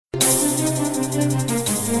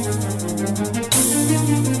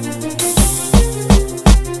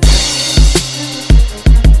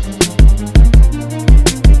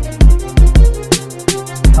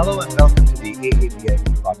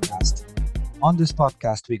On this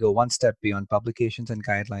podcast, we go one step beyond publications and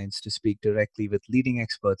guidelines to speak directly with leading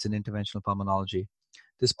experts in interventional pulmonology.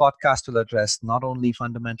 This podcast will address not only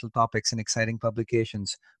fundamental topics in exciting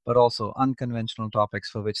publications, but also unconventional topics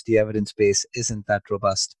for which the evidence base isn't that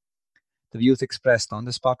robust. The views expressed on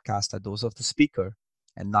this podcast are those of the speaker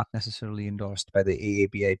and not necessarily endorsed by the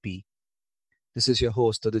AABIP. This is your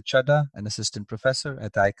host, Udit Chadha, an assistant professor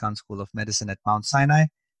at the Icahn School of Medicine at Mount Sinai.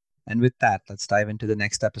 And with that, let's dive into the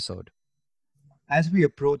next episode. As we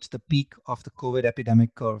approach the peak of the COVID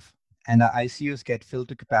epidemic curve and our ICUs get filled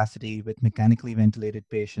to capacity with mechanically ventilated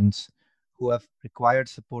patients who have required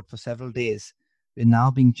support for several days, we're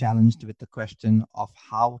now being challenged with the question of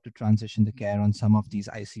how to transition the care on some of these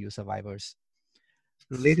ICU survivors.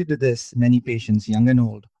 Related to this, many patients, young and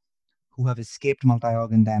old, who have escaped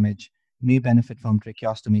multi-organ damage may benefit from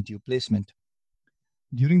tracheostomy tube placement.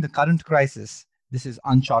 During the current crisis, this is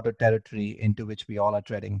uncharted territory into which we all are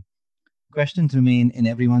treading. Questions remain in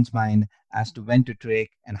everyone's mind as to when to trach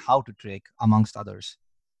and how to trach, amongst others.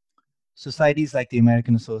 Societies like the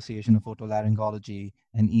American Association of Otolaryngology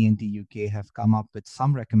and ENT UK have come up with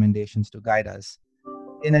some recommendations to guide us.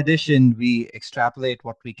 In addition, we extrapolate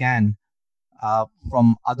what we can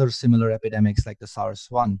from other similar epidemics like the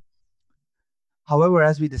SARS-1. However,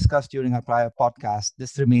 as we discussed during our prior podcast,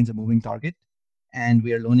 this remains a moving target, and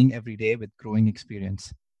we are learning every day with growing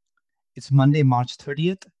experience. It's Monday, March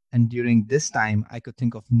 30th, and during this time, I could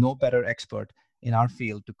think of no better expert in our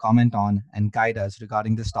field to comment on and guide us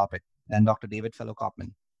regarding this topic than Dr. David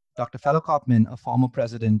Feller-Kopman. Dr. Feller-Kopman, a former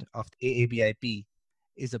president of AABIP,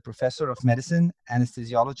 is a professor of medicine,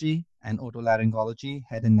 anesthesiology, and otolaryngology,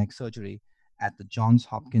 head and neck surgery at the Johns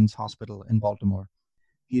Hopkins Hospital in Baltimore.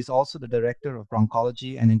 He is also the director of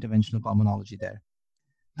bronchology and interventional pulmonology there.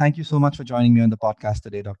 Thank you so much for joining me on the podcast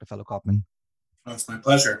today, Dr. Feller-Kopman. Oh, it's my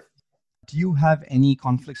pleasure. Do you have any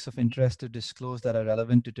conflicts of interest to disclose that are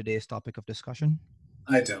relevant to today's topic of discussion?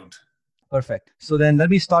 I don't. Perfect. So then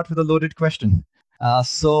let me start with a loaded question.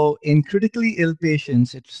 So in critically ill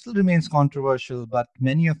patients, it still remains controversial, but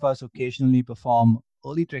many of us occasionally perform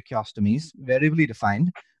early tracheostomies, variably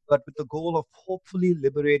defined, but with the goal of hopefully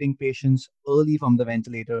liberating patients early from the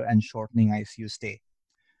ventilator and shortening ICU stay.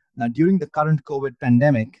 Now, during the current COVID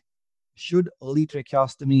pandemic, should early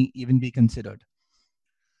tracheostomy even be considered?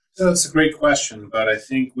 So that's a great question, but I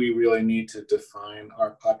think we really need to define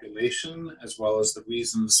our population as well as the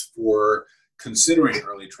reasons for considering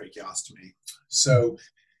early tracheostomy. So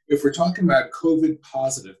if we're talking about COVID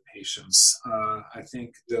positive patients, I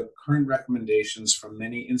think the current recommendations from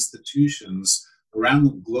many institutions around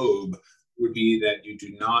the globe would be that you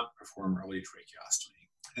do not perform early tracheostomy.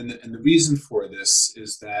 And the reason for this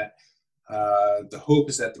is that the hope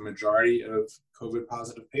is that the majority of COVID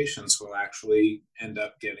positive patients will actually end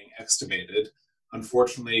up getting extubated.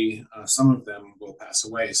 Unfortunately, some of them will pass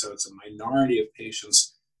away. So it's a minority of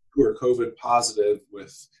patients who are COVID positive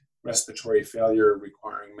with respiratory failure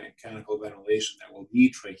requiring mechanical ventilation that will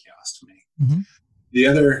need tracheostomy. Mm-hmm. The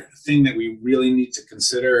other thing that we really need to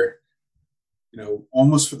consider,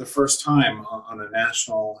 almost for the first time on a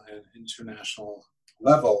national and international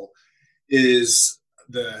level, is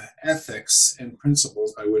the ethics and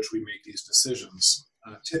principles by which we make these decisions.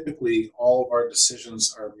 Typically, all of our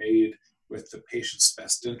decisions are made with the patient's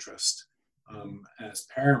best interest as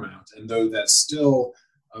paramount. And though that's still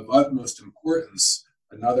of utmost importance,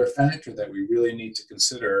 another factor that we really need to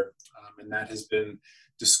consider, and that has been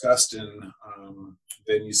discussed in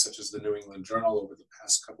venues such as the New England Journal over the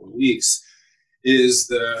past couple of weeks, is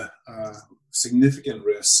the significant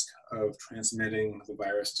risk of transmitting the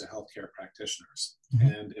virus to healthcare practitioners. Mm-hmm.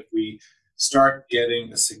 And if we start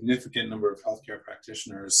getting a significant number of healthcare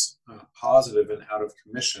practitioners positive and out of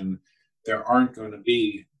commission, there aren't going to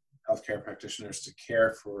be healthcare practitioners to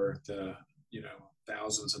care for the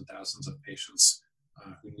thousands and thousands of patients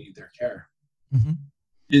who need their care. Mm-hmm.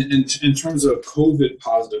 In terms of COVID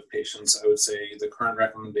positive patients, I would say the current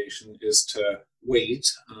recommendation is to wait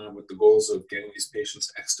with the goals of getting these patients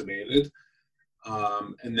extubated.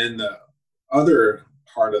 And then the other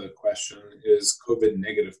part of the question is COVID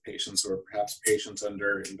negative patients, or perhaps patients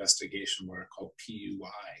under investigation, what are called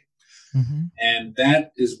PUI. Mm-hmm. And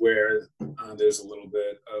that is where there's a little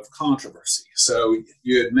bit of controversy. So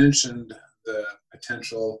you had mentioned the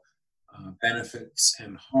potential benefits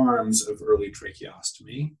and harms of early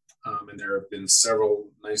tracheostomy. And there have been several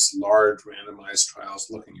nice large randomized trials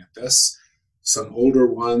looking at this. Some older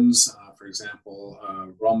ones, for example,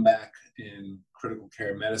 Rumbach in critical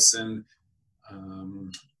care medicine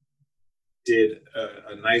did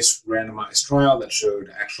a nice randomized trial that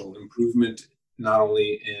showed actual improvement, not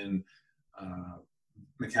only in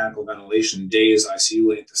mechanical ventilation days, ICU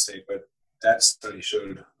length of stay, but that study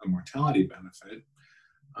showed a mortality benefit.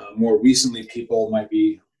 More recently, people might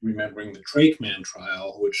be remembering the Tracheostomy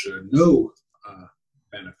trial, which showed no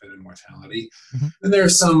benefit in mortality. Mm-hmm. And there are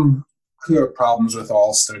some clear problems with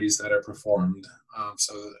all studies that are performed.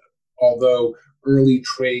 So although early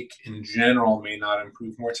trach in general may not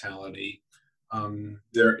improve mortality,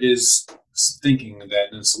 there is thinking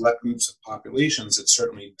that in select groups of populations, it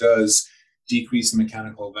certainly does decrease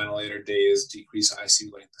mechanical ventilator days, decrease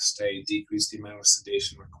ICU length of stay, decrease the amount of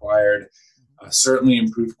sedation required, certainly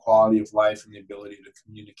improve quality of life and the ability to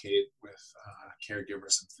communicate with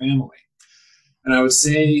caregivers and family. And I would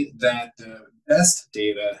say that the best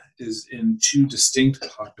data is in two distinct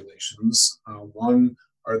populations. One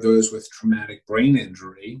are those with traumatic brain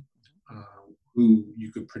injury, who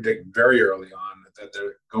you could predict very early on that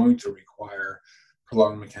they're going to require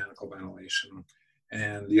prolonged mechanical ventilation.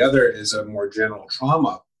 And the other is a more general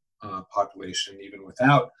trauma population, even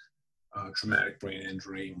without traumatic brain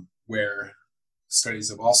injury, where studies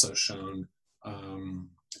have also shown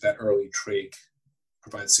that early trach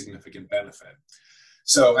provides significant benefit.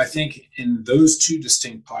 So I think in those two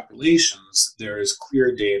distinct populations, there is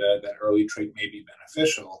clear data that early trach may be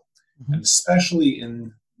beneficial, and especially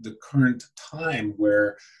in the current time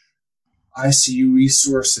where ICU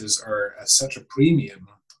resources are at such a premium,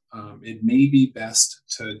 it may be best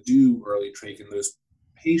to do early trach in those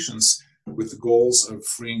patients with the goals of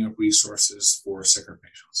freeing up resources for sicker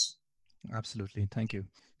patients. Absolutely. Thank you.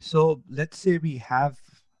 So let's say we have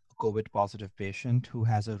a COVID positive patient who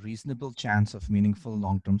has a reasonable chance of meaningful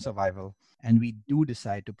long-term survival, and we do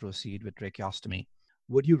decide to proceed with tracheostomy.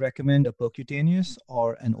 Would you recommend a percutaneous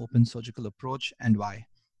or an open surgical approach, and why?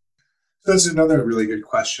 So that's another really good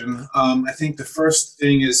question. I think the first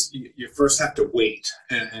thing is you first have to wait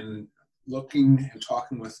and looking and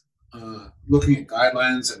talking with looking at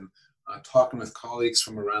guidelines and talking with colleagues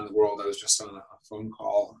from around the world. I was just on a phone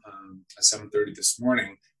call at 7:30 this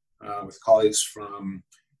morning with colleagues from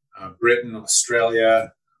Britain,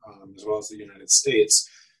 Australia, as well as the United States.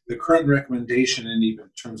 The current recommendation, and even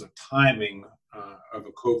in terms of timing of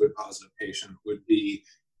a COVID positive patient, would be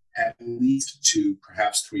at least 2,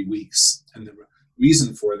 perhaps 3 weeks. And the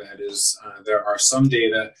reason for that is there are some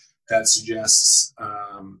data that suggests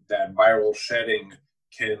that viral shedding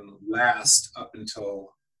can last up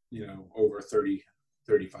until over 30,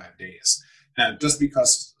 35 days. And just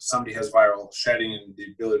because somebody has viral shedding and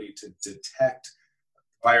the ability to detect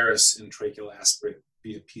virus in tracheal aspirate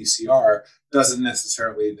via PCR doesn't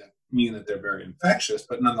necessarily mean that they're very infectious,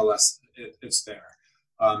 but nonetheless, it's there.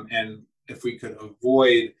 And if we could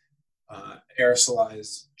avoid aerosol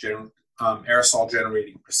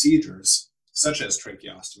generating procedures such as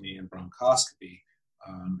tracheostomy and bronchoscopy,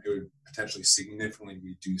 it would potentially significantly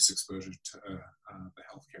reduce exposure to the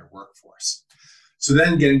healthcare workforce. So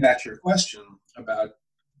then getting back to your question about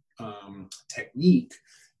technique,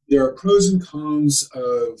 there are pros and cons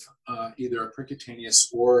of either a percutaneous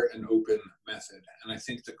or an open method. And I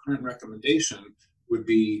think the current recommendation would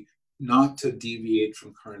be not to deviate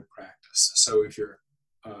from current practice. So if you're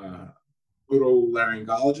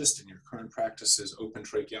otolaryngologist and your current practice is open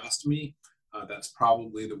tracheostomy, that's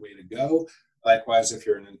probably the way to go. Likewise, if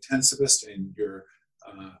you're an intensivist and you're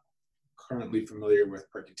currently familiar with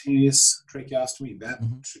percutaneous tracheostomy, that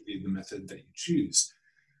should be the method that you choose.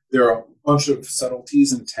 There are a bunch of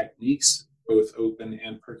subtleties and techniques, both open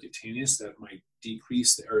and percutaneous, that might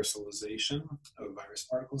decrease the aerosolization of virus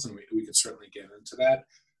particles, and we could certainly get into that,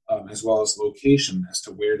 as well as location as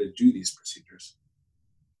to where to do these procedures.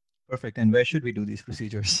 Perfect. And where should we do these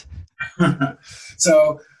procedures?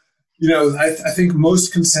 So, I think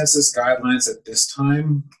most consensus guidelines at this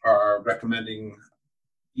time are recommending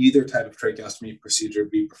either type of tracheostomy procedure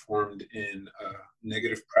be performed in a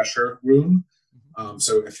negative pressure room.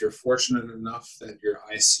 So if you're fortunate enough that your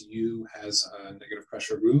ICU has a negative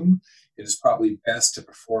pressure room, it is probably best to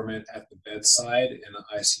perform it at the bedside in an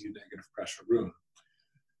ICU negative pressure room.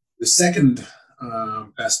 The second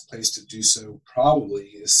best place to do so probably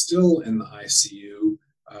is still in the ICU,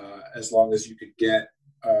 as long as you could get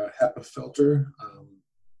a HEPA filter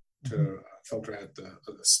to filter out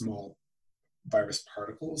the small virus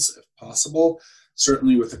particles if possible,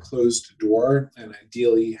 certainly with a closed door, and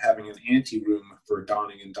ideally having an ante-room for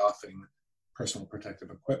donning and doffing personal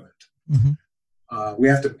protective equipment. We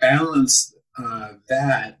have to balance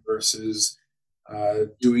that versus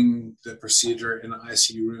doing the procedure in an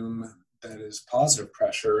ICU room that is positive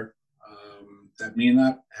pressure, that may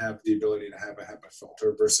not have the ability to have a HEPA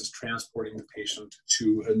filter, versus transporting the patient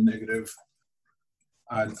to a negative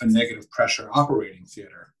pressure operating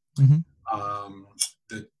theater.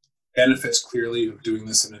 The benefits clearly of doing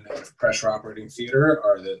this in a negative pressure operating theater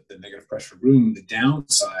are the negative pressure room. The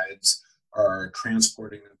downsides are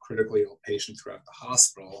transporting a critically ill patient throughout the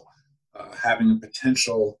hospital, having a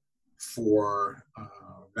potential for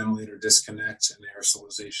ventilator disconnect and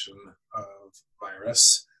aerosolization of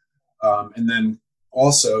virus, and then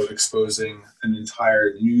also exposing an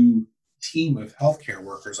entire new team of healthcare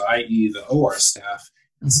workers, i.e., the OR staff,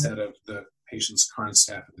 instead of the patient's current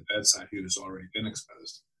staff at the bedside who has already been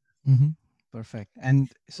exposed. Mm-hmm. Perfect.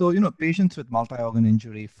 And so, patients with multi-organ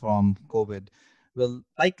injury from COVID will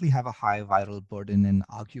likely have a high viral burden and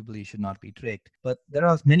arguably should not be tricked. But there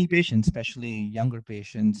are many patients, especially younger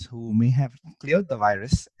patients, who may have cleared the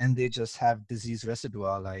virus and they just have disease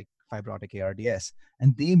residua like fibrotic ARDS,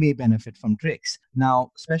 and they may benefit from tricks.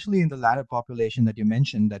 Now, especially in the latter population that you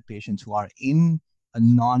mentioned, that patients who are in a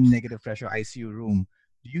non-negative pressure ICU room,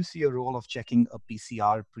 do you see a role of checking a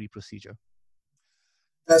PCR pre-procedure?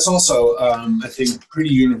 That's also, I think,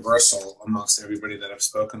 pretty universal amongst everybody that I've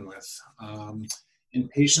spoken with. In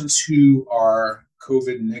patients who are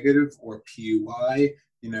COVID negative or PUI,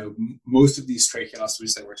 most of these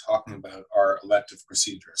tracheostomies that we're talking about are elective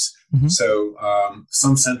procedures. Mm-hmm. So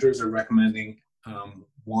some centers are recommending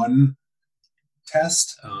one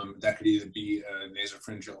test that could either be a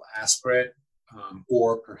nasopharyngeal aspirate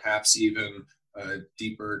or perhaps even a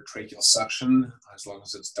deeper tracheal suction, as long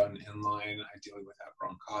as it's done in line, ideally without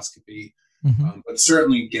bronchoscopy. But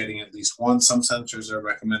certainly getting at least one. Some centers are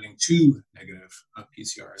recommending two negative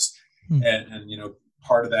PCRs. And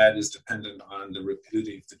part of that is dependent on the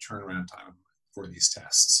rapidity of the turnaround time for these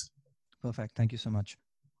tests. Perfect. Thank you so much.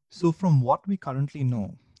 So from what we currently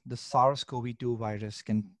know, the SARS-CoV-2 virus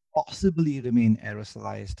can possibly remain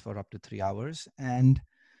aerosolized for up to 3 hours, and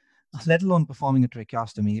let alone performing a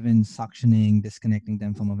tracheostomy, even suctioning, disconnecting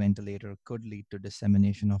them from a ventilator could lead to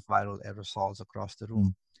dissemination of viral aerosols across the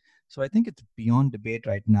room. So I think it's beyond debate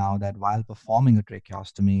right now that while performing a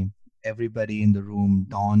tracheostomy, everybody in the room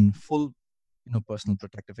don full personal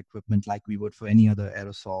protective equipment like we would for any other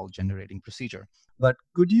aerosol generating procedure. But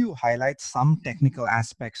could you highlight some technical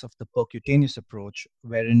aspects of the percutaneous approach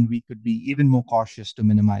wherein we could be even more cautious to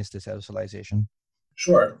minimize this aerosolization?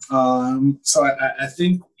 Sure. So I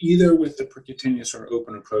think either with the percutaneous or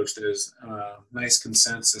open approach, there's a nice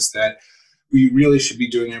consensus that we really should be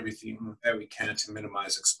doing everything that we can to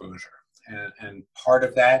minimize exposure. And part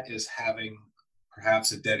of that is having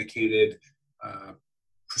perhaps a dedicated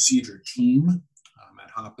procedure team. At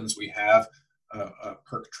Hopkins, we have a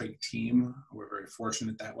perc trach team. We're very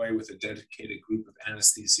fortunate that way, with a dedicated group of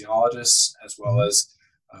anesthesiologists as well as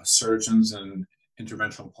surgeons and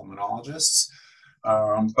interventional pulmonologists.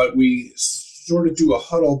 But we sort of do a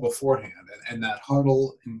huddle beforehand, and that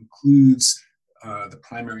huddle includes the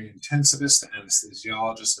primary intensivist, the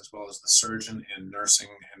anesthesiologist, as well as the surgeon and nursing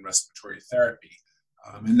and respiratory therapy.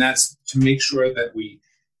 And that's to make sure that we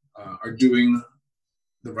are doing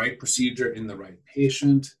the right procedure in the right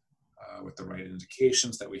patient with the right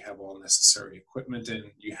indications, that we have all necessary equipment, and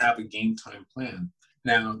you have a game time plan.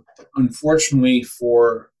 Now, unfortunately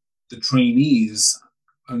for the trainees,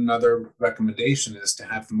 another recommendation is to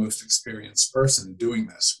have the most experienced person doing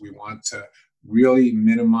this. We want to really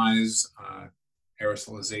minimize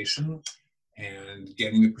aerosolization and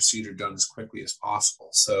getting the procedure done as quickly as possible.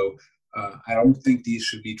 So I don't think these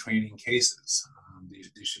should be training cases.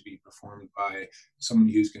 These should be performed by someone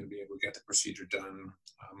who's going to be able to get the procedure done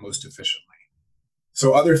most efficiently.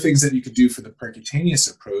 So other things that you could do for the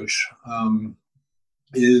percutaneous approach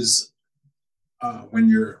is when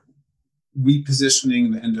you're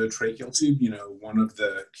repositioning the endotracheal tube, one of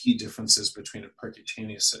the key differences between a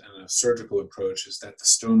percutaneous and a surgical approach is that the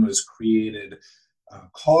stoma is created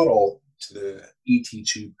caudal to the ET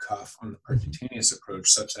tube cuff on the percutaneous approach,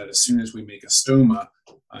 such that as soon as we make a stoma,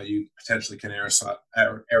 you potentially can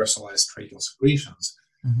aerosolize tracheal secretions.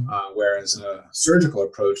 Whereas a surgical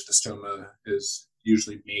approach, the stoma is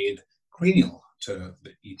usually made cranial to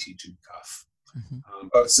the ET tube cuff.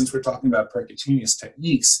 But since we're talking about percutaneous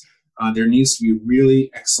techniques, there needs to be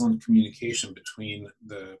really excellent communication between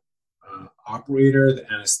the operator, the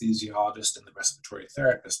anesthesiologist, and the respiratory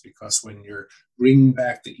therapist, because when you're bringing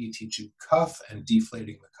back the ET tube cuff and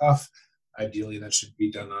deflating the cuff, ideally that should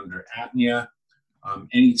be done under apnea.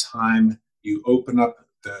 Anytime you open up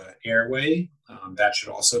the airway, that should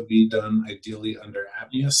also be done ideally under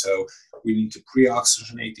apnea. So we need to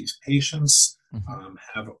pre-oxygenate these patients,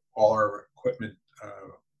 have all our equipment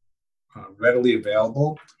readily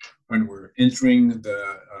available. When we're entering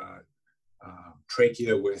the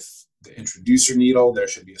trachea with the introducer needle, there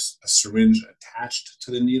should be a syringe attached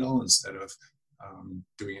to the needle instead of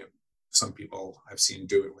doing it. Some people I've seen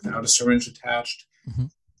do it without a syringe attached.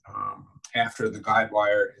 After the guide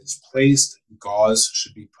wire is placed, gauze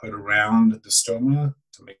should be put around the stoma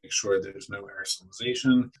to make sure there's no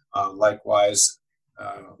aerosolization. Likewise,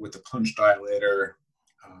 with the punch dilator,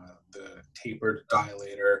 the tapered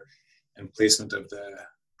dilator, and placement of the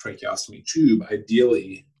tracheostomy tube,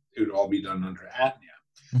 ideally, it would all be done under apnea.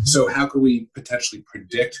 Mm-hmm. So how could we potentially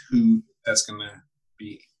predict who that's going to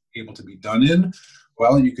be able to be done in?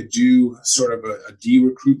 Well, you could do sort of a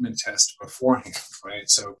de-recruitment test beforehand, right?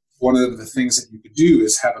 So one of the things that you could do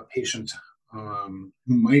is have a patient who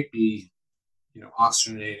might be,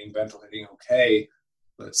 oxygenating, ventilating okay,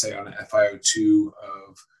 let's say on an FiO2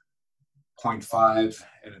 of 0.5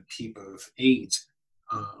 and a PEEP of 8.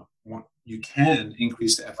 You can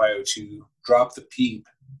increase the FiO2, drop the PEEP,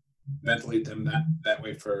 ventilate them that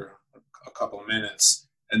way for a couple of minutes,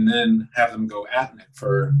 and then have them go apneic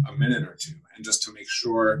for a minute or two, and just to make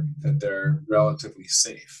sure that they're relatively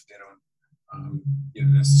safe. They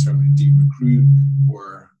don't necessarily de-recruit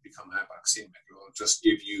or become hypoxemic. It will just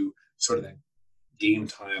give you sort of that game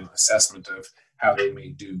time assessment of how they may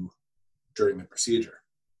do during the procedure.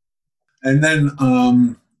 And then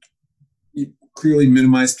you clearly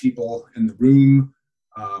minimize people in the room,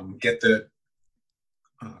 get the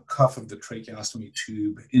cuff of the tracheostomy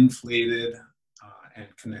tube inflated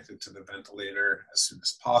and connected to the ventilator as soon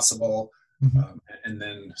as possible, and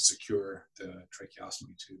then secure the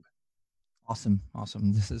tracheostomy tube. Awesome.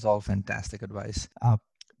 This is all fantastic advice.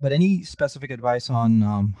 But any specific advice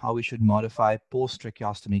on how we should modify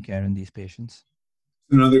post-tracheostomy care in these patients?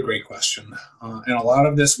 Another great question. And a lot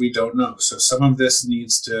of this we don't know. So some of this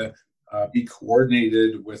needs to be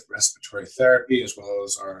coordinated with respiratory therapy as well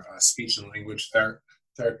as our speech and language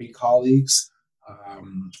therapy colleagues,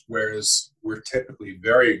 whereas we're typically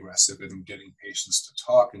very aggressive in getting patients to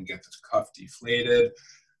talk and get the cuff deflated.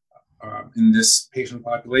 In this patient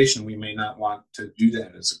population, we may not want to do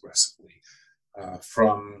that as aggressively.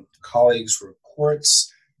 From colleagues'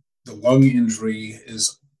 reports, the lung injury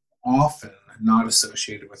is often not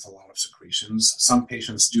associated with a lot of secretions. Some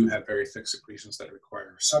patients do have very thick secretions that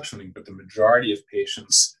require suctioning, but the majority of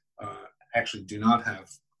patients actually do not have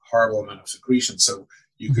horrible amount of secretion. So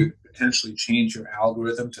you could potentially change your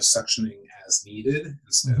algorithm to suctioning as needed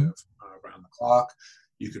instead of around the clock.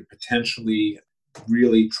 You could potentially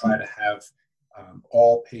really try to have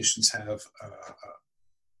all patients have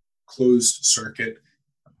closed circuit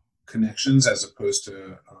connections as opposed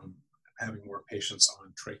to having more patients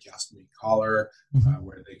on tracheostomy collar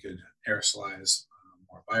where they could aerosolize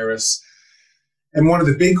more virus. And one of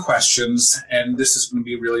the big questions, and this is going to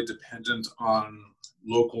be really dependent on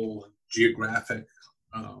local geographic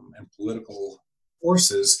and political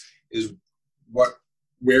forces, is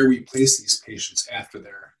where we place these patients after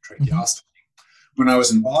their tracheostomy. When I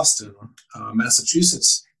was in Boston,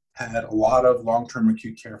 Massachusetts had a lot of long-term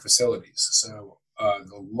acute care facilities. So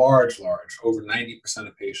the large, over 90%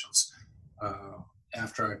 of patients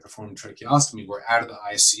after I performed tracheostomy were out of the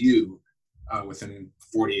ICU within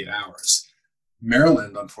 48 hours.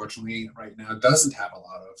 Maryland, unfortunately, right now doesn't have a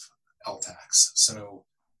lot of LTACs. So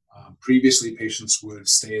previously, patients would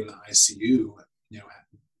stay in the ICU,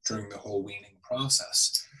 during the whole weaning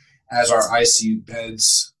process. As our ICU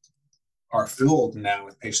beds are filled now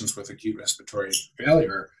with patients with acute respiratory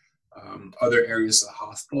failure, other areas of the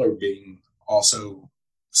hospital are being also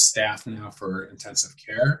staffed now for intensive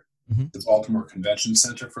care. The Baltimore Convention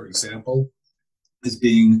Center, for example, is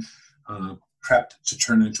being prepped to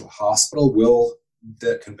turn into a hospital. Will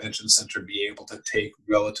the convention center be able to take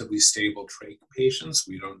relatively stable trach patients?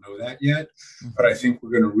 We don't know that yet, but I think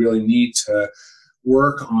we're going to really need to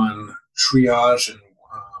work on triage and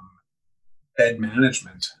bed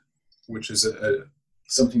management, which is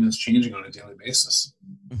something that's changing on a daily basis.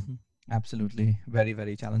 Absolutely. Very,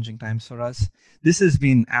 very challenging times for us. This has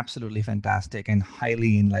been absolutely fantastic and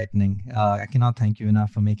highly enlightening. I cannot thank you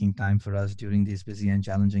enough for making time for us during these busy and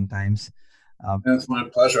challenging times. That's my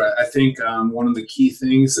pleasure. I think one of the key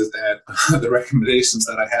things is that the recommendations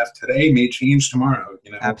that I have today may change tomorrow.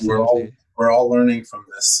 Absolutely. We're all learning from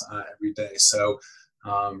this every day. So,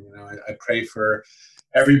 I pray for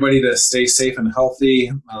everybody to stay safe and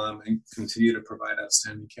healthy and continue to provide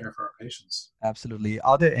outstanding care for our patients. Absolutely.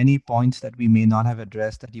 Are there any points that we may not have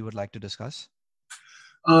addressed that you would like to discuss?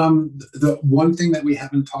 The one thing that we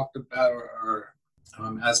haven't talked about or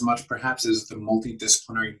as much perhaps is the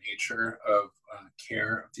multidisciplinary nature of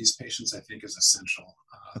care of these patients, I think is essential.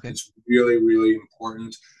 It's really, really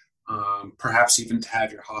important. Perhaps even to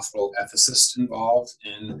have your hospital ethicist involved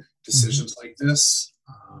in decisions like this.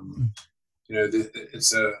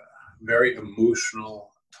 It's a very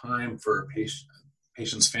emotional time for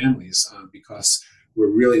patients' families because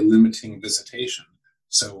we're really limiting visitation.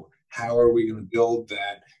 So how are we going to build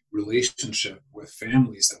that relationship with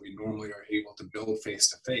families that we normally are able to build face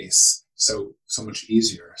to face so much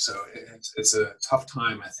easier? So it's a tough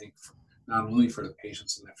time, I think, not only for the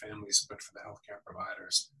patients and their families, but for the healthcare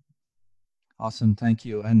providers. Awesome. Thank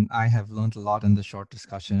you. And I have learned a lot in the short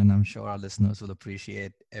discussion, and I'm sure our listeners will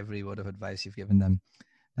appreciate every word of advice you've given them.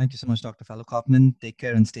 Thank you so much, Dr. Feller-Kopman. Take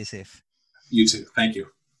care and stay safe. You too. Thank you.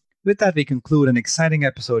 With that, we conclude an exciting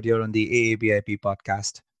episode here on the AABIP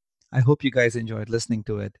podcast. I hope you guys enjoyed listening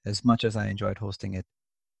to it as much as I enjoyed hosting it.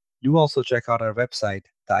 Do also check out our website,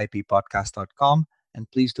 theIPpodcast.com,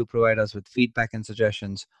 and please do provide us with feedback and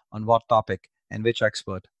suggestions on what topic and which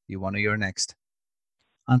expert you want to hear next.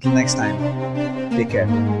 Until next time, take care.